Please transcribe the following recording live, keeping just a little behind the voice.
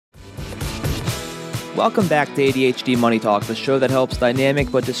Welcome back to ADHD Money Talk, the show that helps dynamic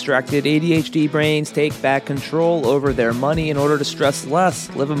but distracted ADHD brains take back control over their money in order to stress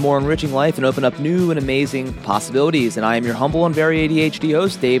less, live a more enriching life, and open up new and amazing possibilities. And I am your humble and very ADHD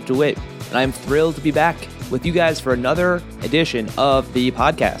host, Dave DeWitt, and I'm thrilled to be back with you guys for another edition of the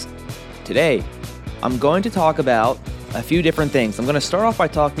podcast. Today, I'm going to talk about a few different things. I'm going to start off by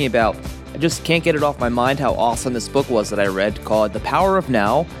talking about, I just can't get it off my mind how awesome this book was that I read called The Power of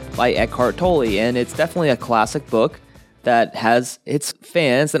Now by Eckhart Tolle. And it's definitely a classic book that has its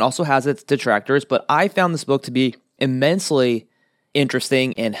fans and also has its detractors. But I found this book to be immensely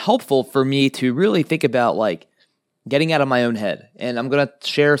interesting and helpful for me to really think about like getting out of my own head. And I'm going to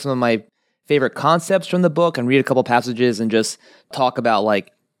share some of my favorite concepts from the book and read a couple passages and just talk about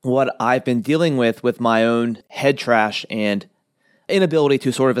like what I've been dealing with my own head trash and inability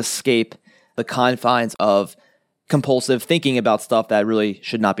to sort of escape the confines of compulsive thinking about stuff that I really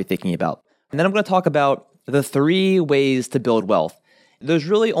should not be thinking about. And then I'm going to talk about the 3 ways to build wealth. There's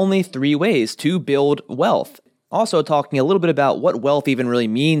really only 3 ways to build wealth. Also talking a little bit about what wealth even really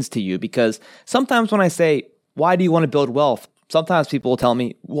means to you, because sometimes when I say, why do you want to build wealth? Sometimes people will tell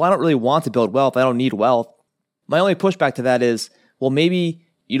me, well, I don't really want to build wealth. I don't need wealth. My only pushback to that is, well, maybe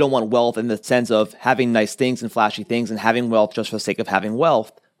you don't want wealth in the sense of having nice things and flashy things and having wealth just for the sake of having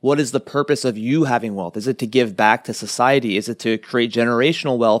wealth. What is the purpose of you having wealth? Is it to give back to society? Is it to create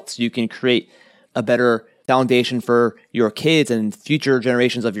generational wealth so you can create a better foundation for your kids and future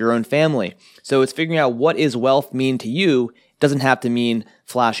generations of your own family? So it's figuring out what is wealth mean to you. It doesn't have to mean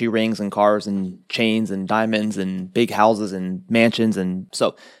flashy rings and cars and chains and diamonds and big houses and mansions. And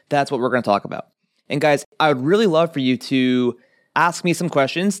so that's what we're going to talk about. And guys, I would really love for you to ask me some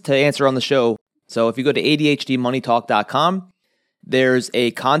questions to answer on the show. So if you go to ADHDmoneytalk.com, there's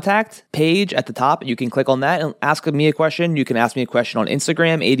a contact page at the top. You can click on that and ask me a question. You can ask me a question on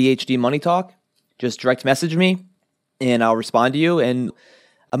Instagram, ADHD Money Talk. Just direct message me and I'll respond to you. And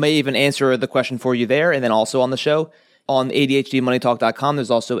I may even answer the question for you there. And then also on the show on ADHDmoneytalk.com, there's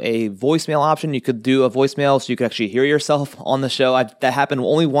also a voicemail option. You could do a voicemail so you could actually hear yourself on the show. That happened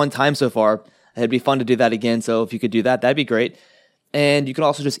only one time so far. It'd be fun to do that again. So if you could do that, that'd be great. And you can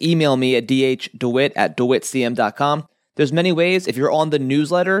also just email me at dhdewit@dewittcm.com. There's many ways. If you're on the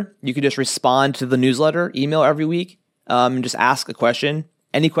newsletter, you can just respond to the newsletter email every week and just ask a question,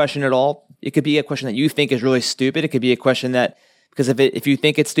 any question at all. It could be a question that you think is really stupid. It could be a question that, because if you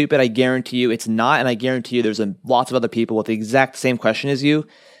think it's stupid, I guarantee you it's not. And I guarantee you there's lots of other people with the exact same question as you.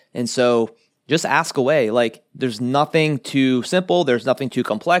 And so just ask away. Like there's nothing too simple. There's nothing too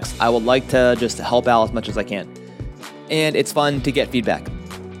complex. I would like to just help out as much as I can. And it's fun to get feedback.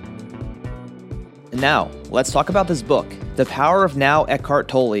 And now, let's talk about this book, The Power of Now, Eckhart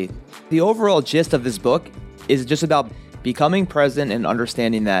Tolle. The overall gist of this book is just about becoming present and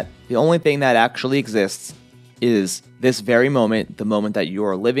understanding that the only thing that actually exists is this very moment, the moment that you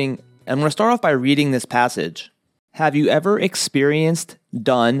are living. And I'm going to start off by reading this passage. Have you ever experienced,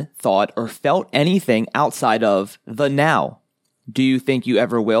 done, thought, or felt anything outside of the now? Do you think you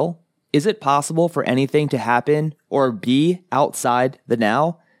ever will? Is it possible for anything to happen or be outside the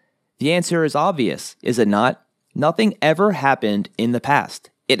now? The answer is obvious, is it not? Nothing ever happened in the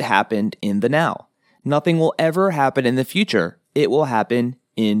past. It happened in the now. Nothing will ever happen in the future. It will happen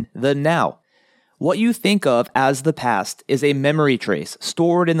in the now. What you think of as the past is a memory trace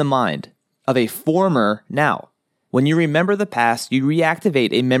stored in the mind of a former now. When you remember the past, you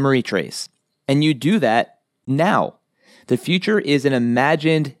reactivate a memory trace, and you do that now. The future is an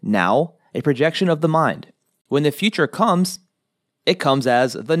imagined now, a projection of the mind. When the future comes, it comes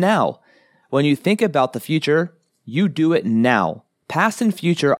as the now. When you think about the future, you do it now. Past and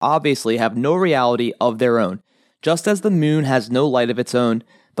future obviously have no reality of their own, just as the moon has no light of its own,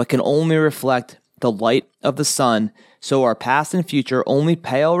 but can only reflect the light of the sun, so are past and future only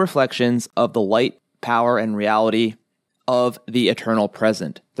pale reflections of the light, power, and reality of the eternal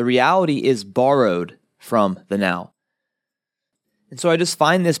present. The reality is borrowed from the now. And so I just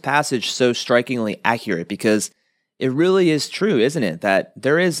find this passage so strikingly accurate because it really is true, isn't it? That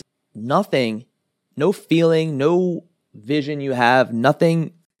there is nothing, no feeling, no vision you have,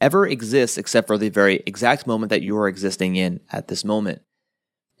 nothing ever exists except for the very exact moment that you are existing in at this moment.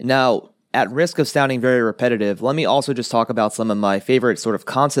 Now, at risk of sounding very repetitive, let me also just talk about some of my favorite sort of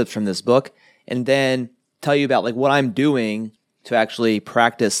concepts from this book and then tell you about like what I'm doing to actually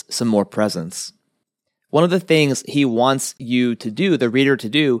practice some more presence. One of the things he wants you to do, the reader to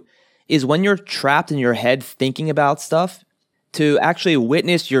do, is when you're trapped in your head thinking about stuff, to actually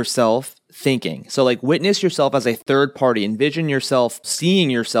witness yourself thinking. So like witness yourself as a third party, envision yourself, seeing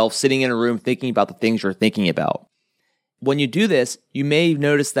yourself sitting in a room thinking about the things you're thinking about. When you do this, you may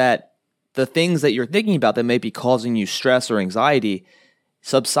notice that the things that you're thinking about that may be causing you stress or anxiety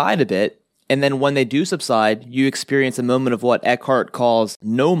subside a bit. And then when they do subside, you experience a moment of what Eckhart calls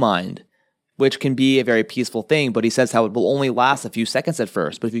no mind, which can be a very peaceful thing. But he says how it will only last a few seconds at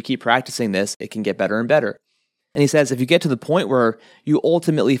first. But if you keep practicing this, it can get better and better. And he says if you get to the point where you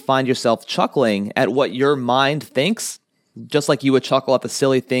ultimately find yourself chuckling at what your mind thinks, just like you would chuckle at the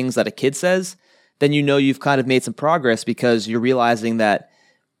silly things that a kid says, then you know you've kind of made some progress because you're realizing that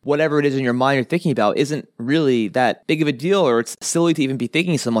whatever it is in your mind you're thinking about isn't really that big of a deal, or it's silly to even be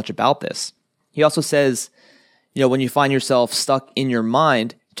thinking so much about this. He also says, when you find yourself stuck in your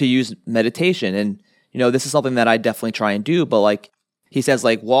mind, to use meditation. And, this is something that I definitely try and do, but he says,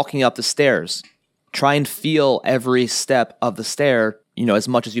 walking up the stairs, try and feel every step of the stair, as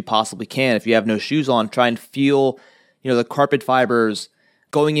much as you possibly can. If you have no shoes on, try and feel, the carpet fibers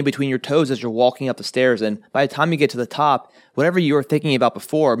going in between your toes as you're walking up the stairs. And by the time you get to the top, whatever you were thinking about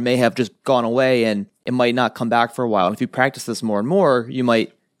before may have just gone away and it might not come back for a while. And if you practice this more and more, you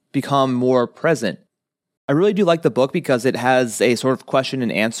might become more present. I really do like the book because it has a sort of question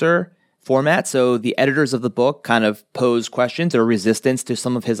and answer format. So the editors of the book kind of pose questions or resistance to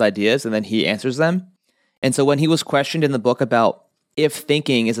some of his ideas, and then he answers them. And so when he was questioned in the book about if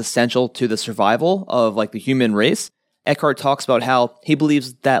thinking is essential to the survival of the human race, Eckhart talks about how he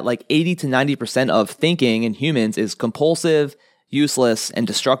believes that 80 to 90% of thinking in humans is compulsive, useless, and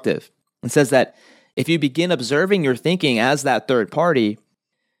destructive. And says that if you begin observing your thinking as that third party,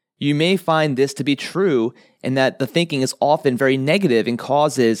 you may find this to be true, and that the thinking is often very negative and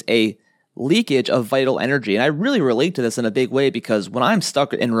causes a leakage of vital energy. And I really relate to this in a big way because when I'm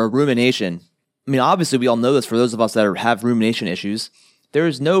stuck in a rumination, obviously we all know this for those of us that have rumination issues, there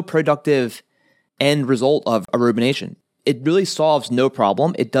is no productive end result of a rumination. It really solves no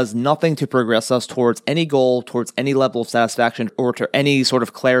problem. It does nothing to progress us towards any goal, towards any level of satisfaction, or to any sort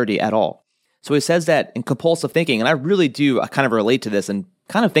of clarity at all. So he says that in compulsive thinking, and I kind of relate to this and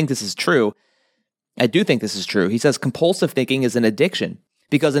kind of think this is true. I do think this is true. He says compulsive thinking is an addiction,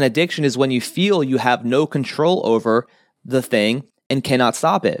 because an addiction is when you feel you have no control over the thing and cannot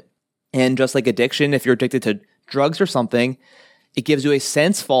stop it. And just like addiction, if you're addicted to drugs or something, it gives you a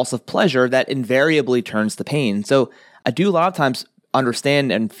sense false of pleasure that invariably turns to pain. So I do a lot of times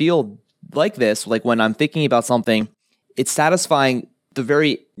understand and feel like this, when I'm thinking about something, it's satisfying the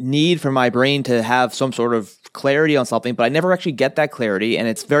very need for my brain to have some sort of clarity on something, but I never actually get that clarity, and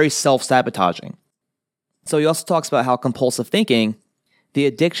it's very self-sabotaging. So he also talks about how compulsive thinking, the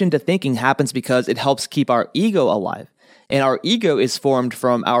addiction to thinking, happens because it helps keep our ego alive. And our ego is formed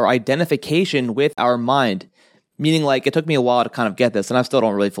from our identification with our mind. Meaning, it took me a while to kind of get this, and I still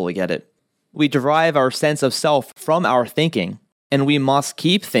don't really fully get it. We derive our sense of self from our thinking, and we must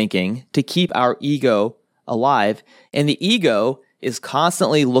keep thinking to keep our ego alive. And the ego is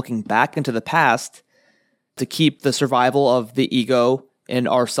constantly looking back into the past to keep the survival of the ego and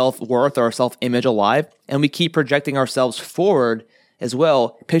our self-worth, our self-image alive. And we keep projecting ourselves forward as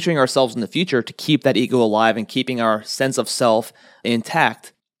well, picturing ourselves in the future to keep that ego alive and keeping our sense of self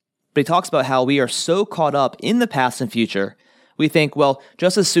intact. But he talks about how we are so caught up in the past and future, we think, well,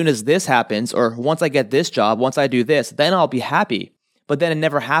 just as soon as this happens, or once I get this job, once I do this, then I'll be happy. But then it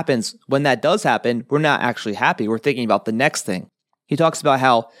never happens. When that does happen, we're not actually happy. We're thinking about the next thing. He talks about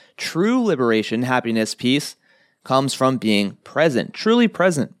how true liberation, happiness, peace, comes from being present, truly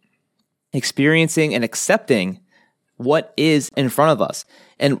present, experiencing and accepting what is in front of us.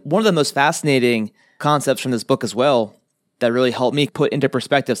 And one of the most fascinating concepts from this book as well that really helped me put into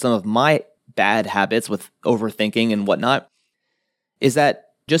perspective some of my bad habits with overthinking and whatnot is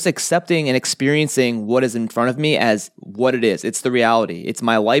that just accepting and experiencing what is in front of me as what it is. It's the reality. It's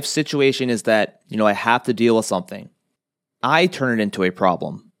my life situation is that, I have to deal with something. I turn it into a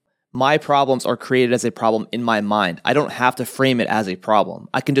problem. My problems are created as a problem in my mind. I don't have to frame it as a problem.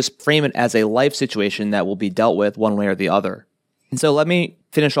 I can just frame it as a life situation that will be dealt with one way or the other. And so let me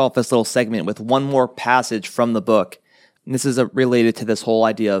finish off this little segment with one more passage from the book. And this is related to this whole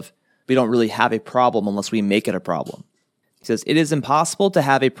idea of we don't really have a problem unless we make it a problem. He says, "It is impossible to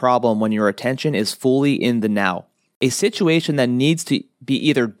have a problem when your attention is fully in the now. A situation that needs to be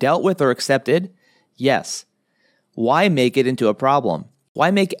either dealt with or accepted, yes. Why make it into a problem? Why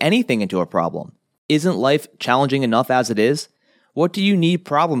make anything into a problem? Isn't life challenging enough as it is? What do you need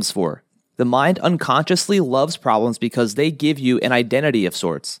problems for? The mind unconsciously loves problems because they give you an identity of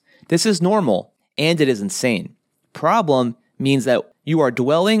sorts. This is normal, and it is insane. Problem means that you are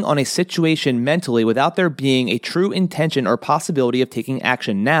dwelling on a situation mentally without there being a true intention or possibility of taking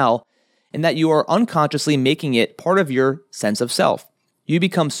action now, and that you are unconsciously making it part of your sense of self. You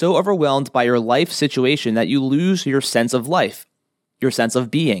become so overwhelmed by your life situation that you lose your sense of life, your sense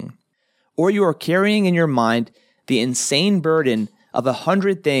of being. or you are carrying in your mind the insane burden of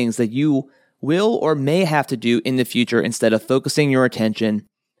 100 things that you will or may have to do in the future instead of focusing your attention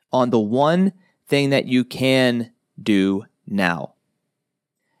on the one thing that you can do now.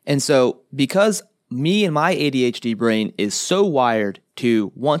 And so because me and my ADHD brain is so wired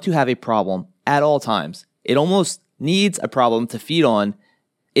to want to have a problem at all times, it almost needs a problem to feed on.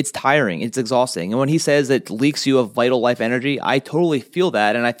 It's tiring. It's exhausting. And when he says it leaks you of vital life energy, I totally feel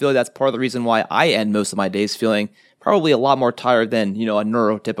that. And I feel like that's part of the reason why I end most of my days feeling probably a lot more tired than, a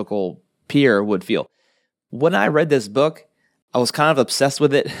neurotypical peer would feel. When I read this book, I was kind of obsessed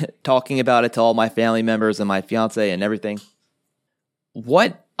with it, talking about it to all my family members and my fiance and everything.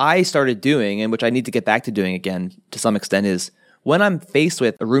 What I started doing, and which I need to get back to doing again to some extent, is when I'm faced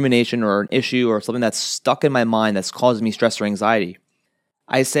with a rumination or an issue or something that's stuck in my mind that's causing me stress or anxiety,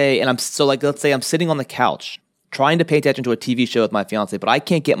 I say, let's say I'm sitting on the couch trying to pay attention to a TV show with my fiance, but I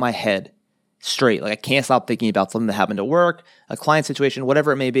can't get my head straight. Like I can't stop thinking about something that happened at work, a client situation,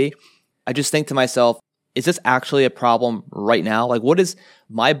 whatever it may be. I just think to myself, is this actually a problem right now? Like what is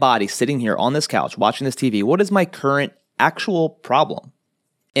my body sitting here on this couch watching this TV? What is my current actual problem?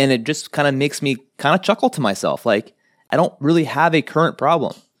 And it just kind of makes me kind of chuckle to myself. Like I don't really have a current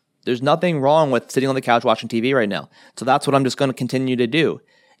problem. There's nothing wrong with sitting on the couch watching TV right now. So that's what I'm just going to continue to do.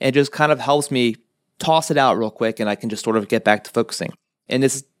 And it just kind of helps me toss it out real quick and I can just sort of get back to focusing. And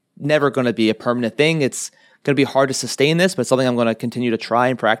this is never going to be a permanent thing. It's going to be hard to sustain this, but it's something I'm going to continue to try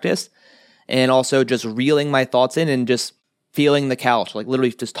and practice. And also just reeling my thoughts in and just feeling the couch, like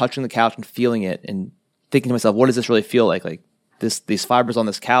literally just touching the couch and feeling it and thinking to myself, what does this really feel like? Like these fibers on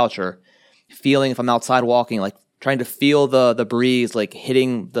this couch, or feeling if I'm outside walking, like trying to feel the breeze, like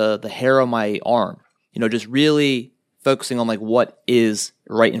hitting the hair on my arm, just really focusing on like what is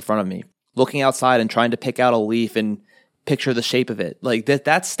right in front of me, looking outside and trying to pick out a leaf and picture the shape of it. Like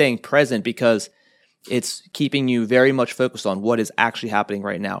that's staying present because it's keeping you very much focused on what is actually happening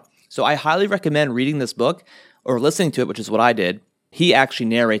right now. So I highly recommend reading this book or listening to it, which is what I did. He actually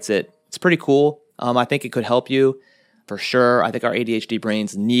narrates it. It's pretty cool. I think it could help you for sure. I think our ADHD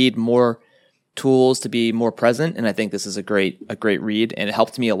brains need more tools to be more present, and I think this is a great read, and it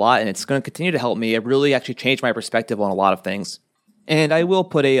helped me a lot, and it's going to continue to help me. It really actually changed my perspective on a lot of things. And I will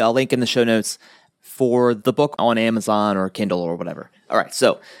put a link in the show notes for the book on Amazon or Kindle or whatever. All right,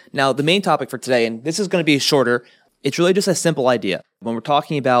 so now the main topic for today, and this is going to be shorter. It's really just a simple idea. When we're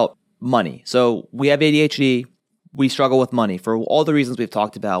talking about money, so we have ADHD, we struggle with money for all the reasons we've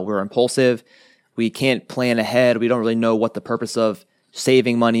talked about. We're impulsive, we can't plan ahead, we don't really know what the purpose of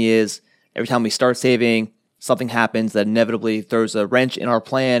saving money is. Every time we start saving, something happens that inevitably throws a wrench in our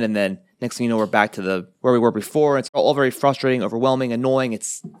plan, and then next thing you know, we're back to where we were before. It's all very frustrating, overwhelming, annoying. It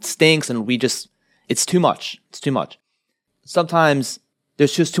stinks, and it's too much. It's too much. Sometimes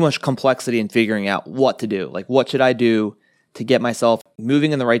there's just too much complexity in figuring out what to do. Like, what should I do to get myself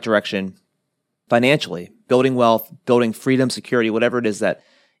moving in the right direction financially, building wealth, building freedom, security, whatever it is that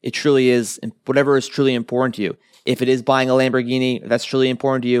it truly is, and whatever is truly important to you. If it is buying a Lamborghini, if that's truly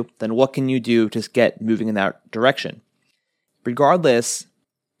important to you, then what can you do to get moving in that direction? Regardless,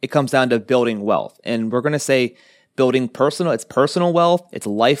 it comes down to building wealth. And we're going to say building it's personal wealth, it's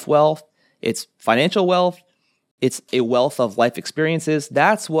life wealth, it's financial wealth, it's a wealth of life experiences.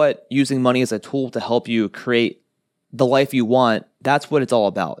 That's what using money as a tool to help you create the life you want, that's what it's all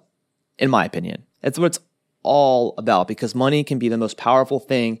about, in my opinion. That's what it's all about, because money can be the most powerful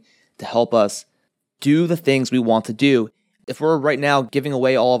thing to help us do the things we want to do. If we're right now giving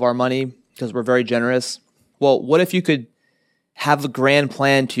away all of our money because we're very generous, well, what if you could have a grand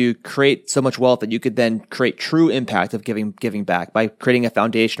plan to create so much wealth that you could then create true impact of giving back by creating a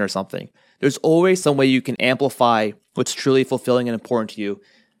foundation or something? There's always some way you can amplify what's truly fulfilling and important to you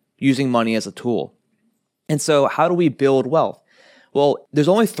using money as a tool. And so how do we build wealth? Well, there's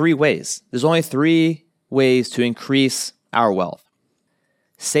only three ways. There's only three ways to increase our wealth: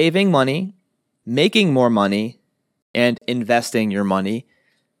 saving money, making more money, and investing your money,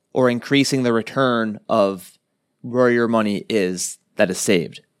 or increasing the return of where your money is that is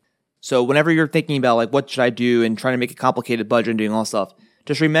saved. So whenever you're thinking about like, what should I do, and trying to make a complicated budget and doing all stuff,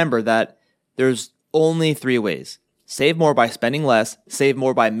 just remember that there's only three ways: save more by spending less, save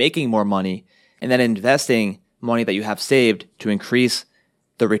more by making more money, and then investing money that you have saved to increase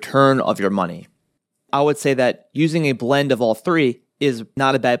the return of your money. I would say that using a blend of all three is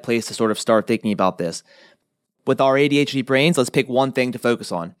not a bad place to sort of start thinking about this. With our ADHD brains, let's pick one thing to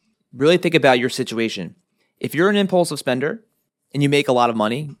focus on. Really think about your situation. If you're an impulsive spender and you make a lot of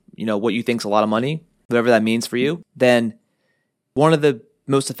money, what you think is a lot of money, whatever that means for you, then one of the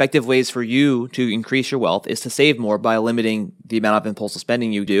most effective ways for you to increase your wealth is to save more by limiting the amount of impulsive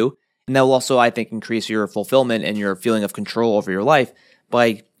spending you do. And that will also, I think, increase your fulfillment and your feeling of control over your life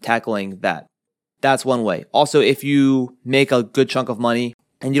by tackling that. That's one way. Also, if you make a good chunk of money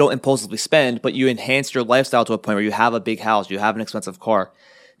and you don't impulsively spend, but you enhance your lifestyle to a point where you have a big house, you have an expensive car,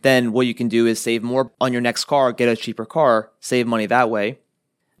 then what you can do is save more on your next car, get a cheaper car, save money that way.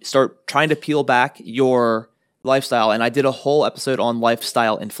 Start trying to peel back your lifestyle. And I did a whole episode on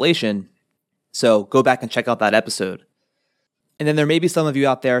lifestyle inflation. So go back and check out that episode. And then there may be some of you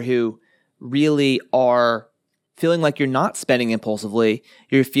out there who really are feeling like you're not spending impulsively.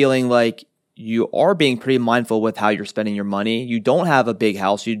 You're feeling like you are being pretty mindful with how you're spending your money. You don't have a big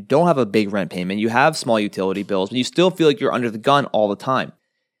house. You don't have a big rent payment. You have small utility bills, but you still feel like you're under the gun all the time.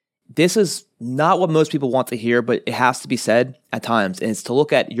 This is not what most people want to hear, but it has to be said at times, and it's to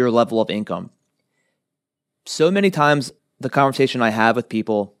look at your level of income. So many times the conversation I have with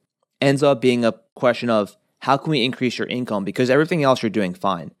people ends up being a question of how can we increase your income, because everything else you're doing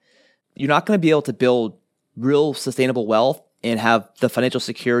fine. You're not going to be able to build real sustainable wealth and have the financial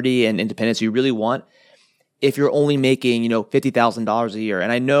security and independence you really want if you're only making, $50,000 a year.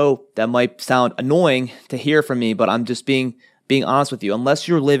 And I know that might sound annoying to hear from me, but I'm just being honest with you. Unless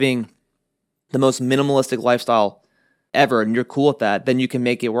you're living the most minimalistic lifestyle ever and you're cool with that, then you can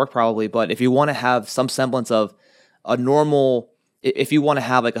make it work probably. But if you want to have some semblance of a normal, if you want to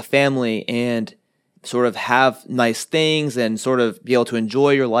have like a family and sort of have nice things and sort of be able to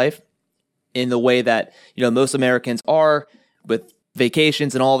enjoy your life in the way that, most Americans are with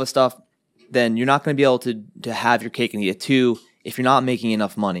vacations and all this stuff, then you're not going to be able to have your cake and eat it too if you're not making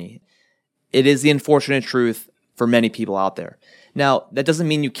enough money. It is the unfortunate truth for many people out there. Now, that doesn't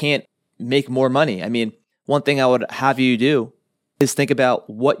mean you can't make more money. I mean, one thing I would have you do is think about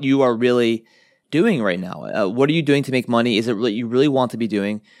what you are really doing right now. What are you doing to make money? Is it what you really want to be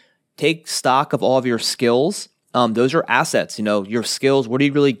doing? Take stock of all of your skills. Those are assets, your skills. What are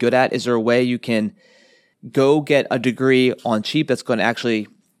you really good at? Is there a way you can go get a degree on cheap that's going to actually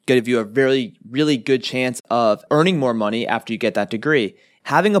give you a very, really good chance of earning more money after you get that degree?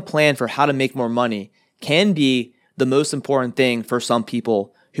 Having a plan for how to make more money can be the most important thing for some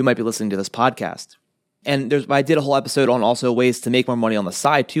people who might be listening to this podcast. And I did a whole episode on also ways to make more money on the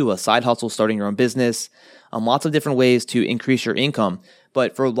side too, a side hustle, starting your own business, lots of different ways to increase your income.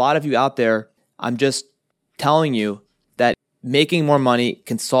 But for a lot of you out there, I'm just telling you that making more money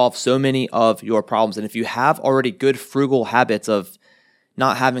can solve so many of your problems. And if you have already good frugal habits of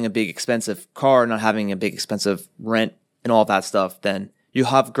not having a big expensive car, not having a big expensive rent and all that stuff, then you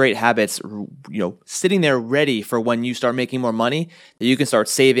have great habits, sitting there ready for when you start making more money, that you can start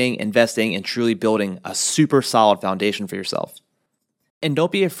saving, investing, and truly building a super solid foundation for yourself. And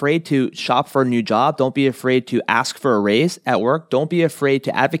don't be afraid to shop for a new job. Don't be afraid to ask for a raise at work. Don't be afraid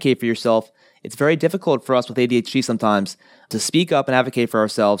to advocate for yourself. It's very difficult for us with ADHD sometimes to speak up and advocate for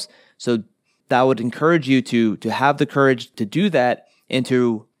ourselves. So that would encourage you to have the courage to do that and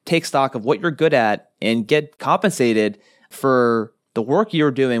to take stock of what you're good at and get compensated for the work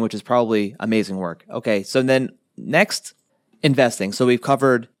you're doing, which is probably amazing work. Okay, so then next, investing. So we've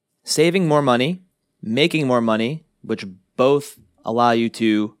covered saving more money, making more money, which both allow you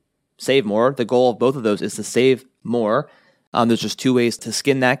to save more. The goal of both of those is to save more. There's just two ways to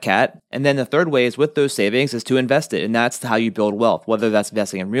skin that cat. And then the third way is with those savings is to invest it. And that's how you build wealth, whether that's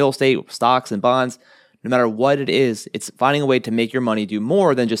investing in real estate, stocks, and bonds. No matter what it is, it's finding a way to make your money do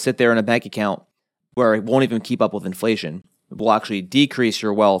more than just sit there in a bank account where it won't even keep up with inflation. It will actually decrease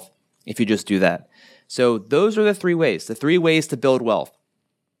your wealth if you just do that. So those are the three ways to build wealth.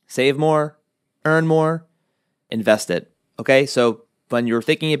 Save more, earn more, invest it. Okay, so when you're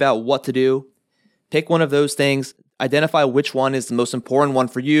thinking about what to do, pick one of those things, identify which one is the most important one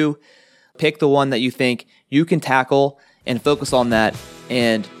for you, pick the one that you think you can tackle and focus on that,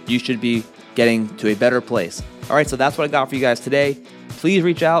 and you should be getting to a better place. All right, so that's what I got for you guys today. Please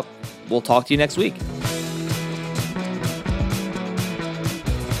reach out. We'll talk to you next week.